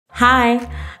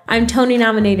Hi, I'm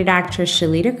Tony-nominated actress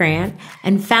Shalita Grant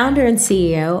and founder and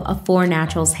CEO of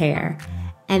 4Naturals Hair.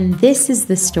 And this is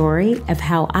the story of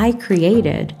how I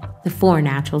created the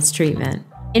 4Naturals treatment.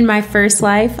 In my first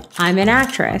life, I'm an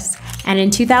actress, and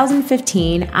in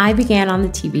 2015, I began on the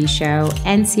TV show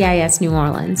NCIS New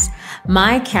Orleans.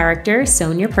 My character,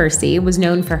 Sonia Percy, was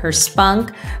known for her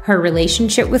spunk, her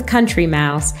relationship with Country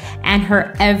Mouse, and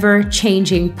her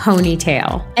ever-changing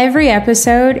ponytail. Every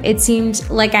episode, it seemed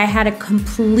like I had a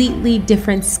completely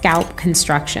different scalp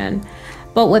construction.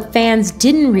 But what fans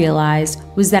didn't realize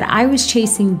was that I was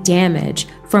chasing damage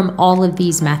from all of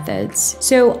these methods.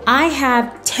 So I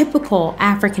have typical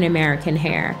African American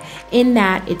hair in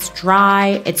that it's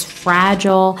dry, it's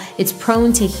fragile, it's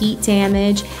prone to heat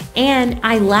damage, and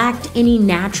I lacked any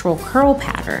natural curl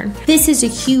pattern. This is a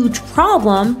huge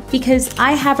problem because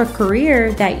I have a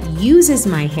career that uses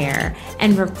my hair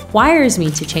and requires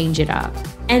me to change it up.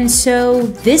 And so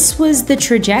this was the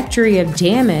trajectory of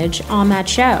damage on that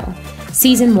show.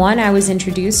 Season 1, I was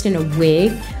introduced in a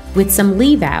wig with some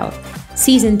leave out.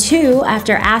 Season 2,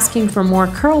 after asking for more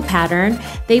curl pattern,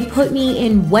 they put me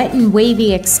in wet and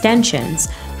wavy extensions.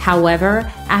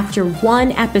 However, after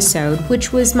one episode,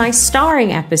 which was my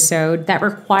starring episode that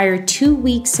required 2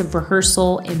 weeks of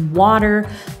rehearsal in water,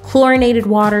 chlorinated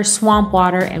water, swamp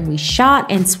water, and we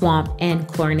shot in swamp and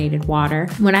chlorinated water,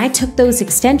 when I took those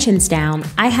extensions down,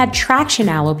 I had traction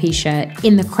alopecia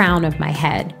in the crown of my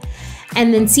head.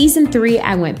 And then season 3,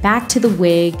 I went back to the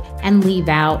wig and leave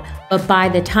out. But by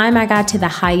the time I got to the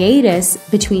hiatus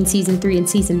between season 3 and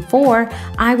season 4,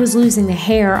 I was losing the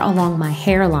hair along my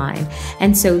hairline.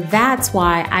 And so that's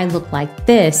why I look like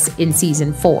this in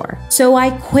season 4. So I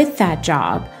quit that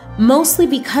job, mostly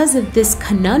because of this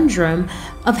conundrum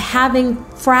of having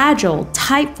fragile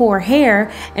type 4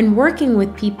 hair and working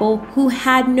with people who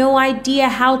had no idea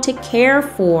how to care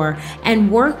for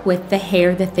and work with the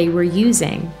hair that they were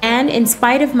using. And in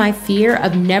spite of my fear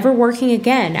of never working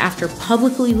again after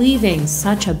publicly leaving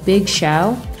such a big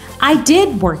show, I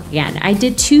did work again. I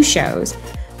did 2 shows.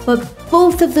 But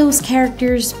both of those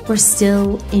characters were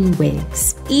still in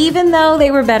wigs, even though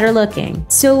they were better looking.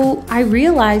 So I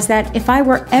realized that if I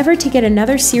were ever to get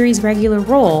another series regular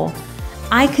role,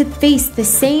 I could face the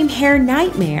same hair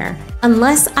nightmare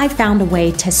unless I found a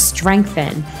way to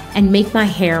strengthen and make my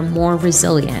hair more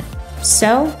resilient.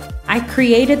 So I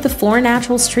created the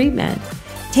 4Naturals treatment,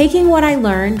 taking what I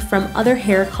learned from other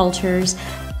hair cultures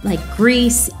like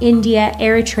Greece, India,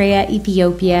 Eritrea,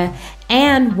 Ethiopia,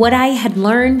 and what I had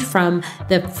learned from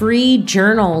the free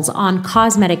journals on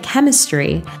cosmetic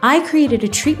chemistry. I created a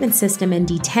treatment system and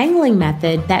detangling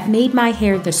method that made my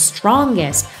hair the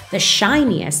strongest, the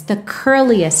shiniest, the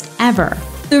curliest ever.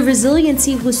 The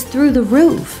resiliency was through the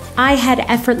roof. I had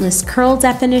effortless curl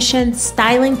definition,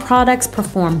 styling products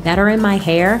performed better in my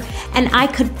hair, and I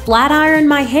could flat iron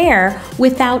my hair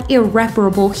without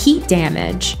irreparable heat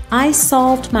damage. I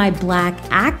solved my Black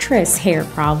actress hair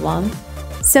problem.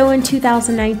 So in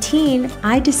 2019,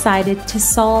 I decided to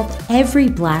solve every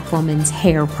Black woman's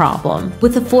hair problem.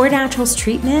 With the 4Naturals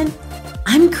treatment,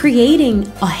 I'm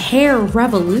creating a hair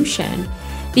revolution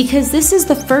because this is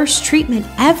the first treatment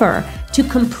ever to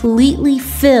completely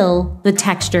fill the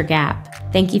texture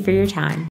gap. Thank you for your time.